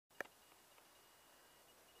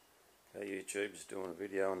Hey YouTube, just doing a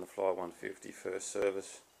video on the Fly 150 first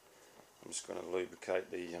service. I'm just going to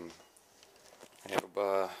lubricate the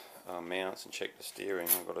handlebar mounts and check the steering.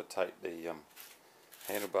 I've got to take the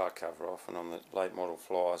handlebar cover off, and on the late model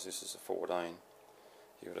Flyers, this is a 14,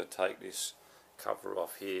 you've got to take this cover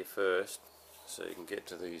off here first so you can get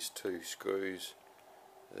to these two screws.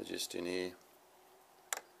 They're just in here,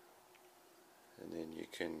 and then you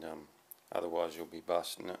can, otherwise you'll be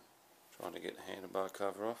busting it trying to get the handlebar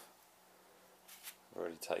cover off. I've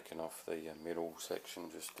already taken off the middle section,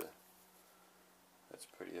 that's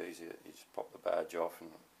pretty easy. You just pop the badge off, and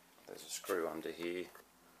there's a screw under here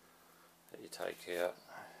that you take out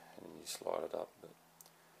and you slide it up.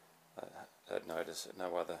 But I had noticed that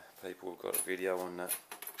no other people have got a video on that.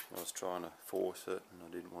 I was trying to force it and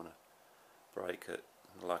I didn't want to break it.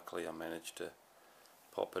 And luckily I managed to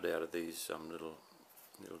pop it out of these little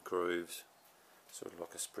grooves, sort of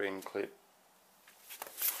like a spring clip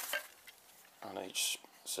on each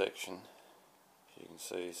section, as you can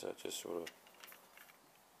see, so it just sort of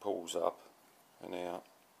pulls up and out,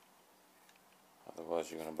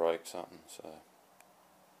 otherwise you're going to break something. So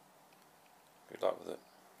good luck with it.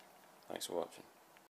 Thanks for watching.